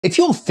If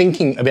you're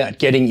thinking about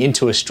getting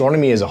into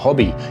astronomy as a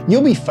hobby,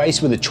 you'll be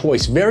faced with a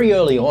choice very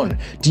early on.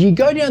 Do you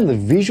go down the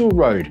visual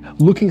road,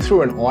 looking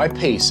through an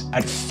eyepiece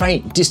at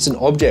faint, distant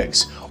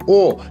objects?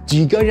 Or do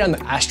you go down the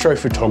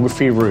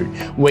astrophotography route,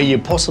 where you're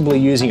possibly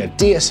using a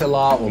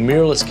DSLR or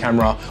mirrorless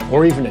camera,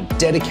 or even a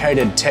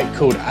dedicated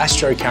tech-cooled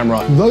astro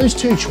camera? Those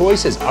two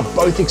choices are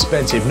both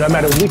expensive, no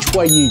matter which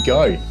way you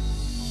go.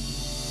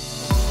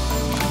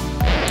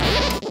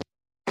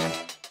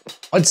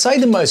 I'd say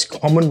the most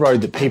common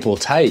road that people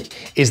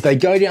take is they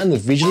go down the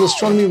visual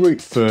astronomy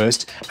route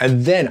first,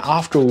 and then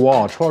after a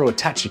while try to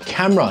attach a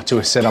camera to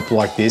a setup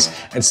like this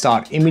and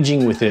start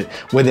imaging with it,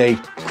 where they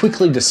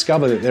quickly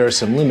discover that there are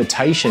some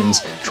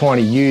limitations trying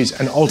to use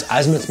an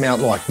alt-azimuth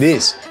mount like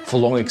this for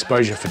long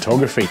exposure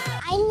photography.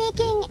 I'm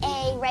making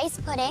a rice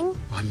pudding.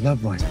 I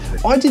love rice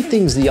pudding. I did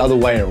things the other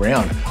way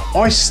around.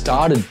 I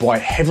started by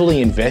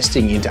heavily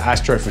investing into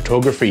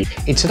astrophotography.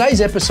 In today's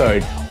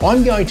episode,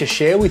 I'm going to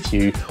share with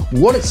you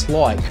what it's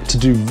like to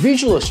do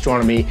visual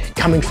astronomy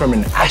coming from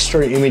an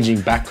astro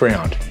imaging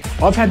background.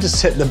 I've had to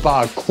set the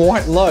bar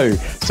quite low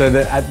so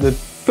that at the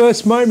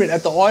first moment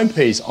at the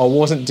eyepiece, I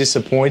wasn't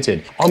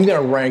disappointed. I'm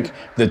going to rank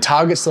the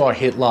targets that I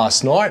hit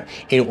last night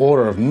in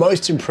order of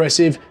most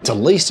impressive to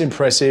least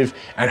impressive,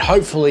 and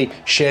hopefully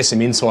share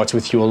some insights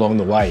with you along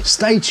the way.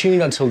 Stay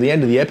tuned until the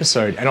end of the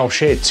episode, and I'll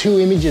share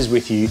two images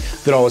with you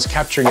that I was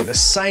capturing at the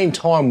same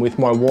time with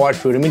my wide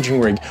field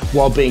imaging rig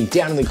while being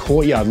down in the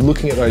courtyard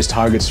looking at those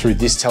targets through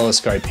this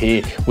telescope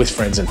here with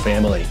friends and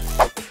family.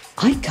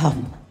 I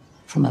come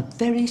from a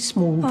very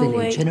small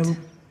village in a...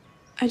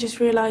 I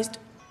just realised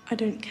I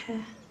don't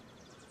care.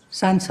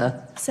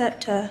 Santa.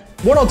 Scepter.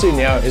 What I'll do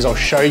now is I'll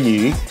show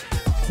you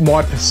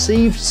my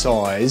perceived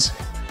size.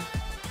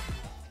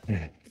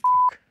 I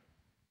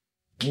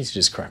need to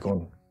just crack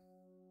on.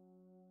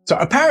 So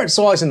apparent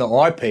size in the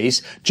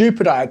eyepiece,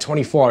 Jupiter at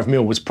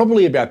 25mm was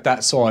probably about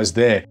that size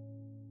there.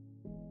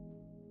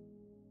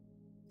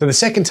 So the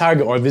second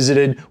target I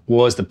visited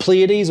was the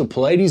Pleiades or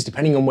Pleiades,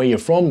 depending on where you're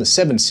from, the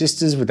Seven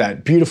Sisters with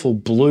that beautiful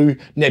blue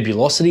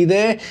nebulosity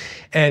there.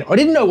 And I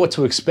didn't know what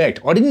to expect.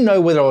 I didn't know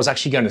whether I was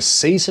actually going to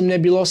see some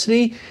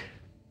nebulosity.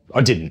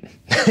 I didn't,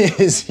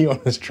 is the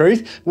honest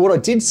truth. What I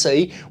did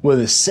see were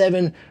the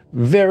seven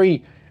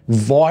very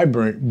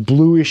vibrant,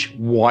 bluish,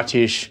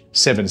 whitish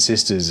Seven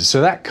Sisters. So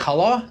that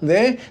color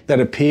there that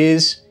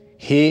appears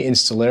here in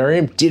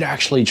Stellarium did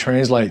actually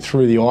translate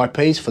through the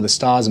eyepiece for the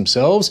stars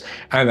themselves,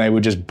 and they were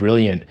just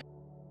brilliant.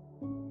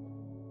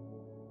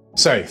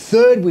 So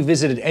third, we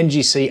visited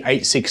NGC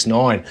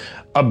 869,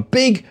 a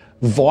big,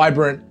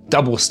 vibrant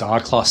double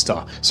star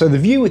cluster. So the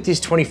view with this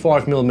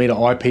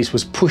 25mm eyepiece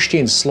was pushed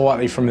in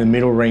slightly from the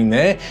middle ring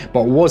there,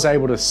 but was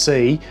able to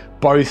see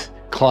both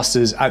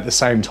clusters at the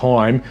same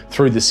time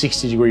through the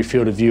 60-degree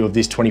field of view of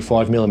this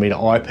 25mm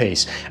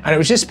eyepiece. And it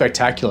was just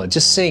spectacular,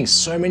 just seeing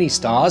so many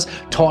stars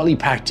tightly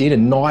packed in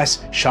and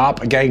nice,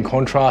 sharp, again,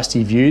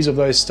 contrasty views of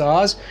those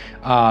stars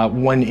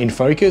when in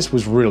focus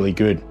was really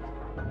good.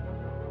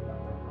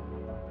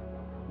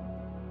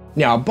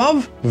 Now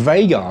above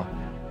Vega,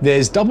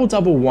 there's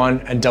 001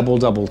 and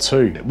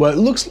 022. Well, it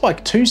looks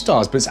like two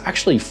stars, but it's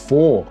actually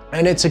four.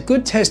 And it's a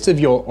good test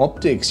of your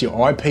optics, your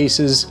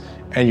eyepieces,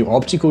 and your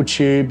optical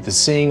tube, the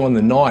seeing on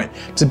the night,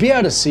 to be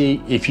able to see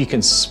if you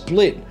can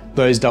split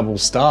those double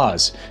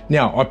stars.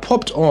 Now, I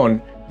popped on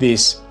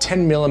this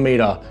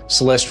 10mm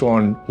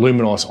Celestron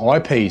Luminos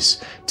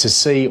eyepiece to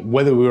see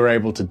whether we were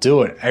able to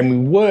do it, and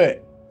we were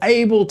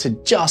able to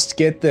just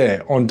get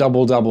there on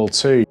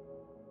 022.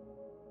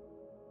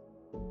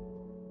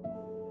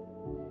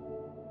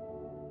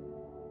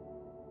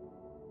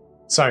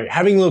 So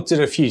having looked at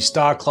a few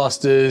star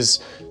clusters,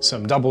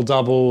 some double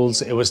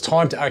doubles, it was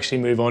time to actually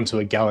move on to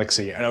a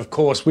galaxy. And of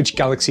course, which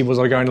galaxy was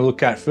I going to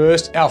look at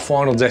first? Our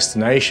final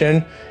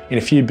destination in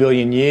a few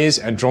billion years,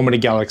 Andromeda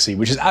Galaxy,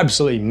 which is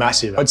absolutely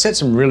massive. I'd set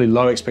some really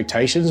low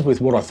expectations with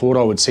what I thought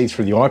I would see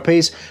through the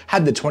eyepiece.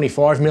 Had the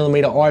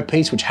 25mm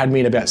eyepiece, which had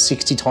me at about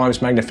 60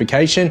 times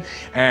magnification,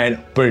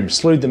 and boom,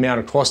 slewed the mount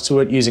across to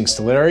it using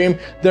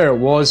Stellarium. There it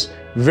was,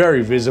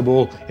 very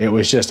visible. It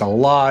was just a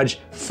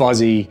large,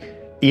 fuzzy,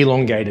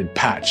 elongated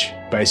patch,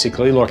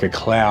 basically like a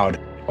cloud.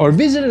 I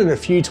visited it a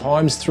few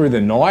times through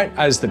the night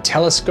as the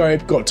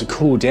telescope got to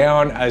cool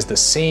down, as the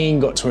seeing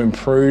got to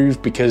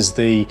improve because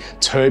the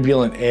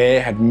turbulent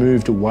air had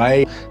moved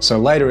away. So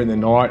later in the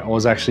night, I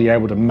was actually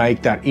able to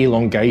make that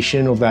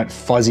elongation of that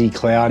fuzzy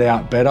cloud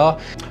out better.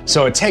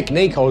 So a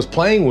technique I was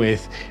playing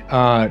with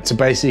to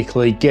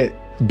basically get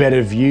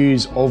better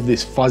views of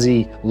this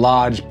fuzzy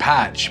large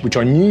patch, which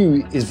I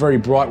knew is very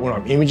bright when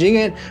I'm imaging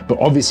it, but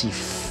obviously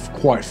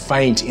quite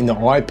faint in the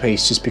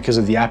eyepiece just because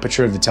of the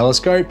aperture of the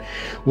telescope,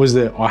 was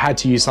that I had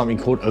to use something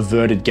called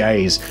averted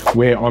gaze,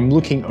 where I'm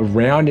looking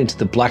around into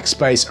the black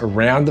space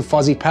around the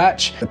fuzzy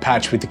patch, the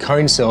patch with the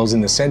cone cells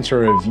in the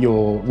center of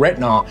your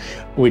retina,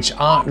 which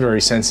aren't very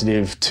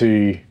sensitive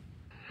to...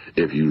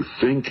 If you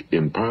think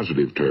in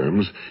positive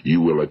terms,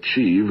 you will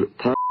achieve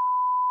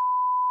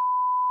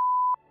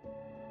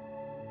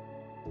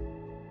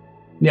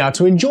Now,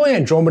 to enjoy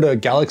Andromeda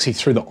Galaxy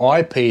through the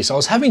eyepiece, I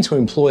was having to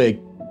employ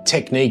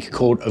technique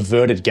called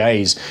averted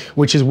gaze,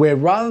 which is where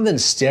rather than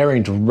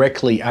staring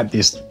directly at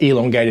this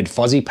elongated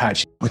fuzzy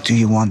patch. What do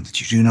you want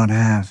that you do not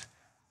have?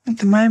 At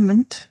the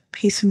moment,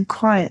 peace and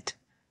quiet.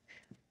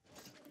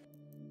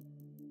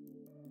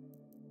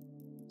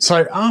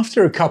 So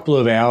after a couple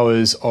of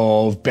hours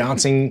of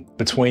bouncing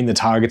between the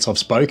targets I've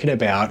spoken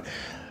about,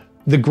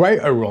 the Great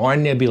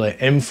Orion Nebula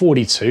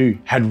M42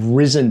 had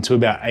risen to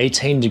about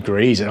 18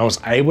 degrees and I was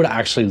able to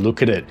actually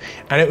look at it.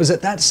 And it was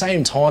at that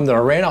same time that I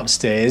ran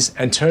upstairs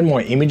and turned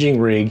my imaging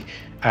rig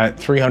at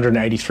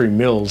 383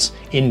 mils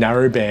in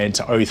narrowband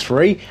to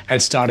 03 and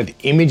started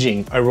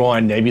imaging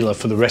Orion Nebula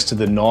for the rest of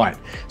the night.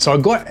 So I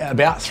got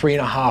about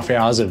 3.5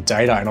 hours of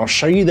data, and I'll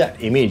show you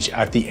that image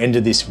at the end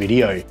of this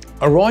video.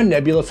 Orion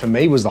Nebula for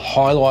me was the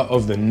highlight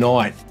of the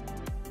night.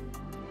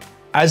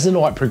 As the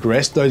night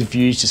progressed, those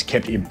views just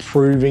kept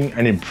improving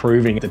and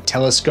improving. The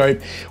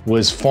telescope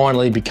was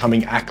finally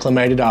becoming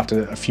acclimated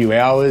after a few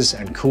hours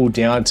and cooled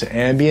down to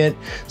ambient,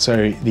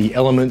 so the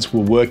elements were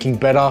working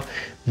better.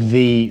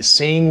 The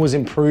seeing was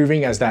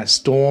improving as that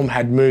storm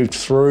had moved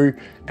through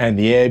and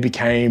the air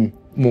became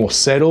more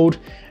settled,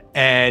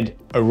 and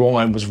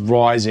Orion was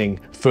rising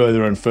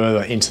further and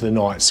further into the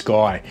night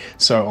sky.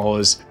 So I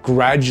was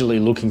gradually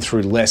looking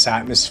through less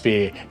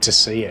atmosphere to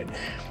see it.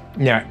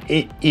 Now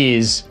it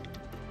is,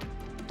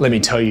 let me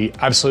tell you,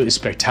 absolutely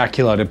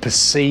spectacular to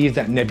perceive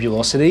that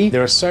nebulosity.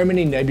 There are so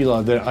many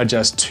nebula that are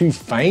just too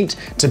faint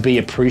to be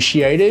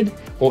appreciated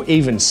or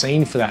even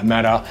seen for that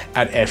matter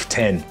at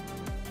f10.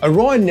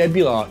 Orion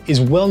Nebula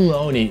is well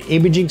known in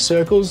imaging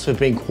circles for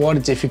being quite a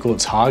difficult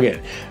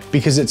target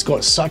because it's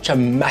got such a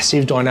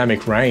massive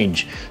dynamic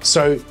range.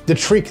 So the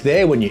trick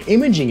there when you're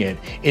imaging it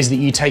is that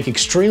you take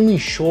extremely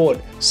short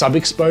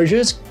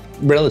sub-exposures.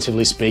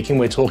 Relatively speaking,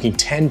 we're talking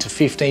 10 to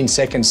 15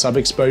 second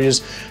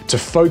sub-exposures to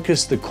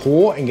focus the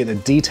core and get the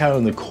detail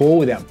in the core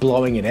without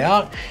blowing it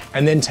out,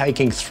 and then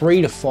taking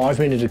 3 to 5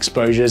 minute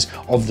exposures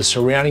of the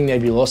surrounding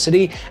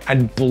nebulosity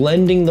and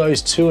blending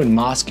those two and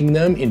masking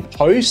them in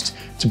post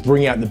to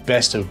bring out the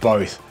best of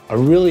both. A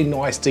really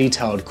nice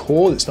detailed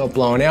core that's not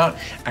blown out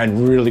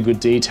and really good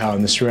detail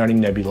in the surrounding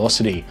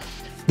nebulosity.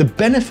 The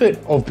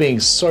benefit of being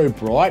so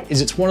bright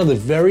is it's one of the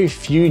very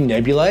few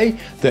nebulae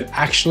that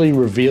actually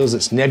reveals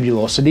its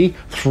nebulosity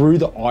through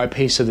the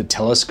eyepiece of the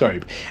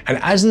telescope. And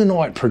as the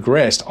night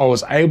progressed, I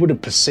was able to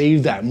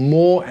perceive that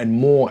more and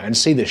more and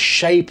see the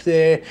shape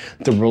there,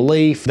 the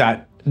relief.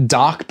 That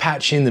dark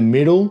patch in the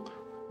middle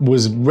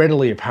was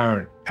readily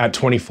apparent at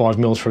 25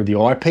 mils through the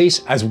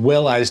eyepiece, as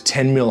well as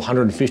 10 mil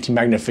 150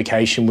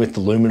 magnification with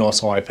the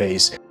Luminos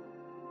eyepiece.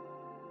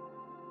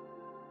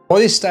 By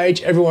this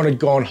stage, everyone had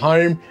gone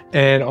home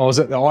and I was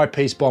at the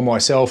eyepiece by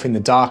myself in the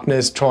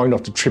darkness, trying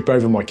not to trip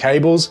over my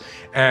cables,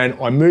 and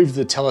I moved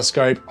the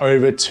telescope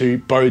over to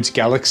Bode's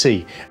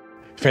Galaxy.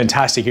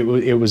 Fantastic, it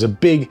was a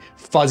big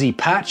fuzzy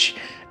patch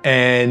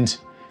and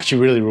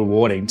actually really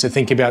rewarding to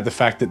think about the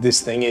fact that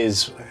this thing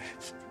is,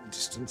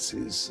 distance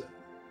is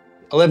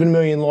 11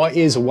 million light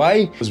years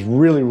away. I was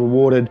really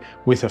rewarded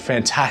with a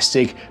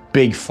fantastic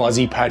big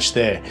fuzzy patch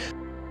there.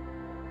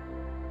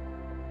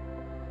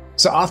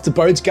 So after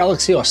Bode's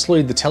Galaxy, I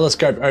slewed the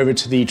telescope over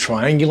to the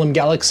Triangulum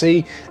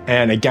Galaxy,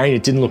 and again,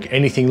 it didn't look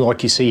anything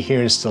like you see here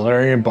in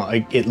Stellarium,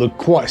 but it looked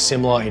quite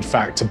similar, in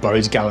fact, to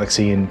Bode's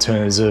Galaxy in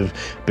terms of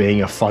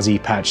being a fuzzy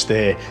patch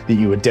there that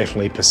you were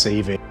definitely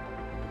perceiving.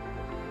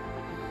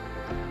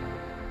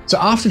 So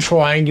after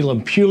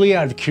Triangulum, purely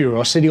out of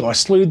curiosity, I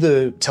slewed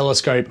the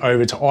telescope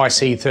over to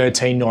IC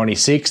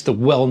 1396, the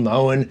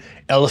well-known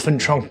Elephant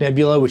Trunk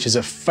Nebula, which is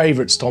a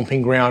favourite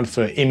stomping ground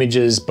for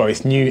images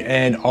both new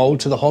and old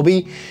to the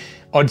hobby.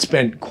 I'd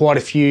spent quite a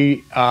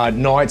few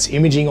nights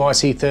imaging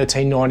IC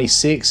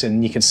 1396,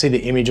 and you can see the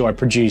image I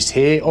produced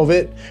here of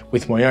it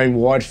with my own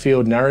wide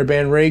field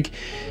narrowband rig.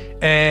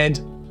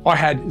 And I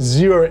had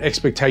zero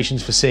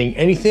expectations for seeing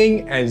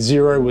anything, and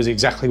zero was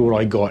exactly what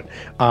I got.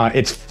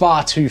 It's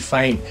far too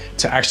faint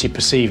to actually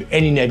perceive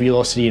any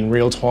nebulosity in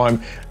real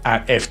time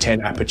at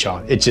f10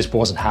 aperture. It just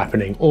wasn't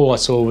happening. All I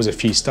saw was a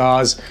few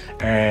stars,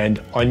 and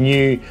I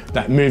knew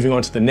that moving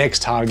on to the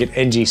next target,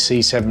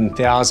 NGC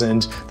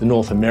 7000, the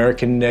North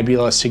American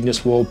Nebula,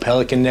 Cygnus Wall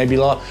Pelican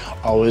Nebula,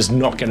 I was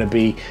not going to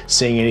be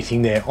seeing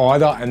anything there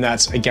either, and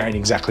that's again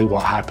exactly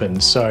what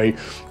happened. So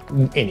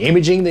in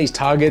imaging these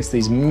targets,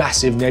 these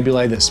massive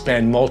nebulae that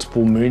span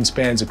multiple moon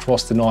spans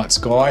across the night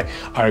sky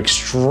are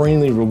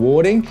extremely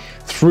rewarding.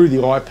 Through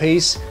the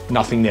eyepiece,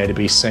 nothing there to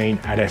be seen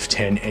at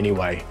f10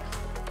 anyway.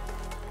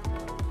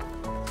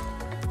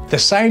 At the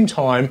same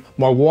time,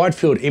 my wide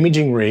field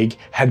imaging rig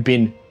had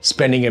been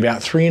spending about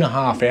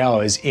 3.5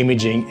 hours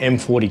imaging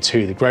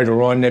M42, the Great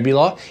Orion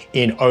Nebula,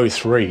 in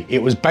 03.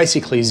 It was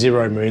basically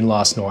zero moon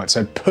last night,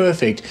 so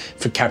perfect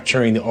for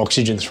capturing the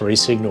oxygen 3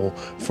 signal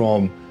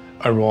from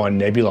Orion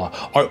Nebula.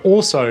 I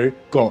also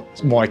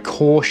got my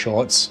core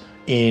shots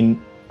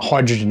in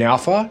hydrogen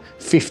alpha,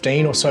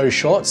 15 or so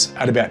shots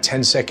at about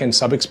 10-second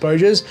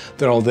sub-exposures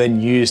that I'll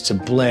then use to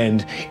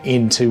blend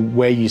into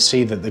where you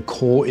see that the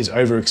core is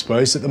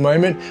overexposed at the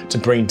moment to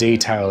bring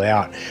detail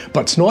out.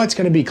 But tonight's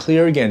going to be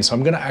clear again, so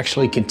I'm going to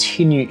actually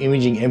continue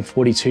imaging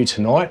M42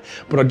 tonight,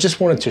 but I just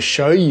wanted to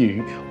show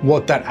you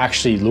what that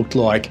actually looked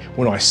like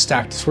when I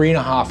stacked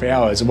 3.5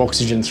 hours of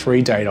oxygen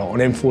 3 data on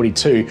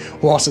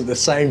M42, whilst at the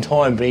same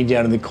time being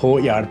down in the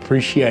courtyard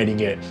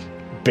appreciating it,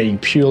 being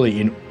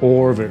purely in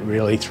awe of it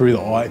really through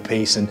the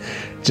eyepiece, and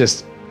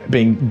just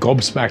being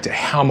gobsmacked at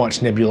how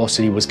much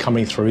nebulosity was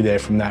coming through there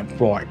from that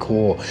bright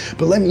core.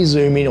 But let me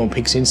zoom in on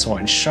PixInsight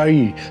and show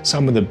you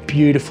some of the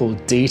beautiful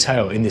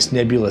detail in this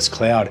nebulous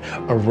cloud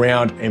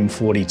around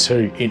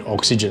M42 in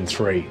oxygen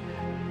 3.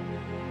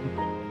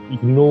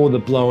 Ignore the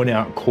blown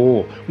out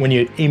core. When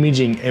you're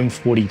imaging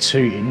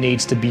M42, it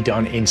needs to be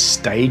done in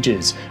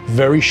stages.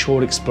 Very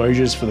short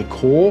exposures for the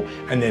core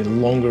and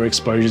then longer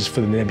exposures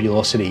for the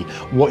nebulosity.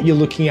 What you're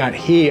looking at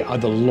here are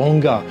the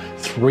longer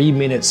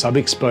 3-minute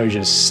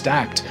sub-exposures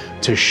stacked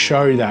to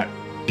show that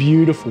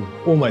beautiful,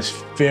 almost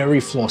fairy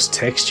floss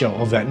texture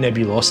of that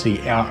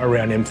nebulosity out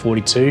around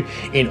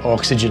M42 in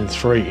oxygen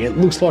 3. It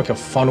looks like a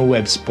funnel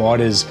web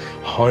spider's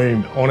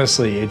home.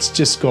 Honestly, it's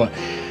just got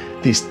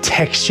this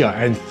texture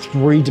and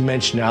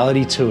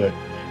 3-dimensionality to it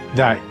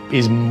that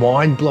is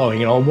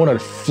mind-blowing, and I want to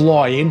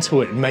fly into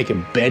it and make a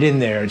bed in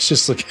there. It's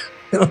just like,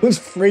 it was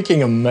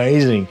freaking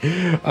amazing.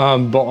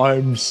 But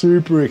I'm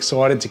super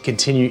excited to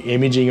continue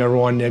imaging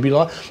Orion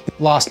Nebula.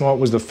 Last night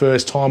was the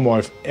first time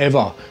I've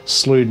ever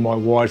slewed my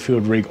wide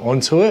field rig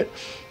onto it.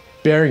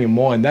 Bearing in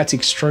mind, that's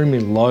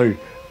extremely low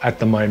at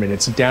the moment.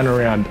 It's down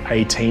around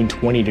 18,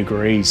 20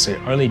 degrees, so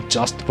only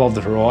just above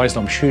the horizon.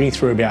 I'm shooting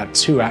through about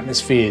 2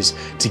 atmospheres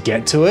to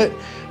get to it,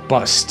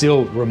 but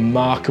still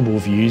remarkable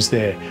views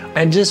there.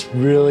 And just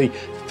really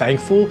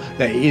thankful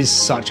that it is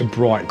such a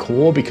bright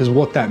core, because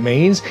what that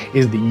means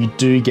is that you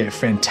do get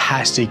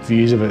fantastic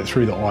views of it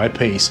through the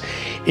eyepiece.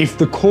 If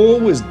the core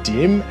was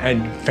dim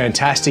and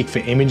fantastic for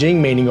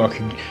imaging, meaning I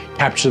could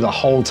capture the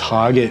whole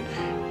target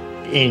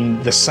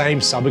in the same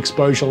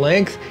sub-exposure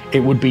length, it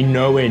would be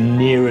nowhere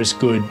near as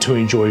good to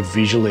enjoy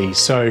visually.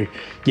 So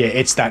yeah,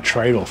 it's that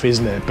trade-off,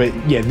 isn't it? But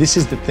yeah, this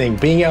is the thing.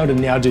 Being able to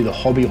now do the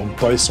hobby on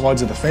both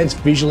sides of the fence,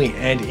 visually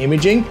and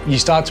imaging, you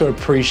start to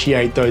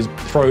appreciate those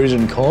pros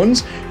and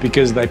cons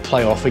because they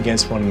play off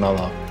against one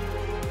another.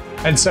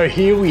 And so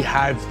here we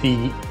have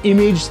the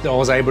image that I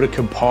was able to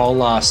compile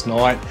last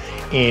night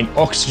in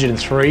oxygen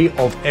 3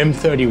 of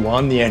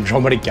M31, the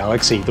Andromeda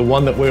Galaxy, the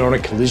one that we're on a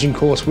collision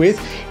course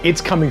with. It's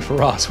coming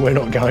for us, we're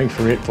not going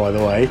for it, by the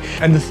way.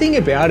 And the thing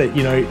about it,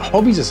 you know,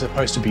 hobbies are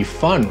supposed to be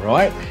fun,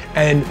 right?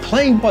 And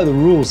playing by the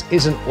rules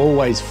isn't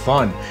always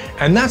fun.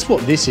 And that's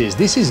what this is.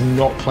 This is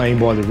not playing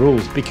by the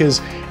rules, because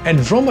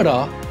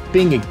Andromeda,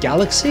 being a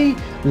galaxy,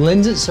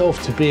 lends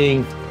itself to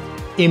being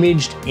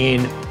imaged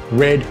in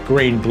red,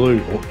 green, blue,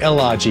 or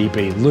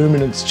LRGB,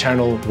 luminance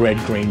channel red,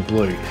 green,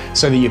 blue,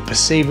 so that you're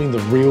perceiving the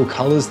real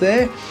colors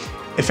there.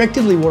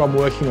 Effectively, what I'm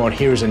working on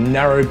here is a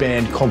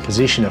narrowband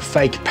composition, a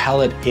fake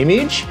palette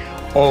image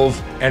of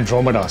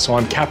Andromeda. So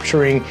I'm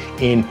capturing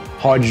in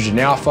hydrogen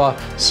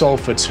alpha,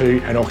 sulfur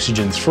 2, and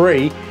oxygen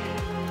 3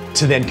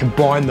 to then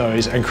combine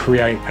those and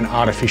create an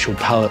artificial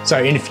palette.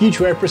 So in a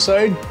future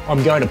episode,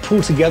 I'm going to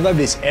pull together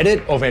this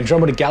edit of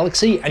Andromeda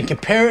Galaxy and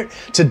compare it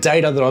to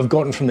data that I've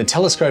gotten from the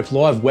Telescope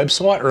Live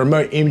website, a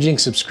remote imaging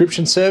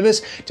subscription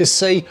service, to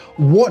see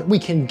what we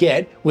can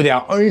get with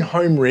our own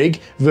home rig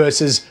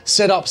versus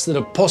setups that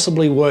are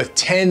possibly worth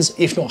tens,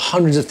 if not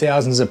hundreds of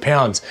thousands of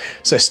pounds.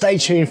 So stay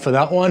tuned for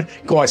that one.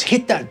 Guys,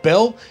 hit that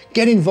bell,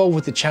 get involved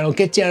with the channel,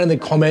 get down in the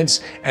comments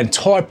and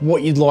type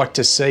what you'd like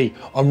to see.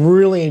 I'm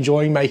really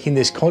enjoying making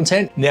this content.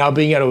 Now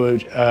being able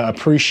to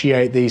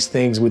appreciate these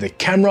things with a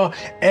camera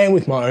and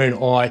with my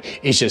own eye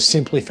is just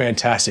simply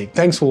fantastic.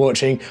 Thanks for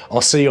watching. I'll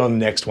see you on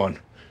the next one.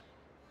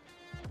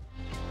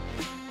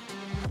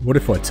 What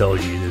if I tell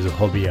you there's a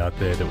hobby out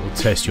there that will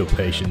test your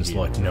patience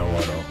like no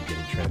other,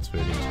 getting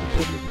transferred into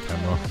the body of the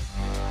camera,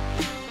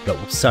 that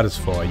will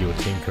satisfy your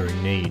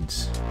tinkering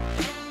needs,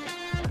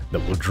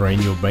 that will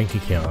drain your bank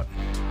account,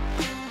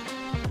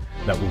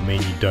 that will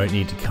mean you don't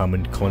need to come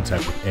into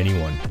contact with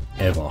anyone,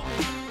 ever.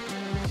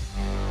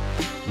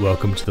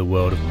 Welcome to the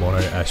world of mono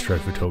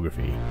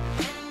astrophotography.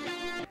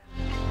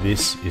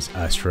 This is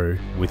Astro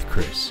with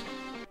Chris.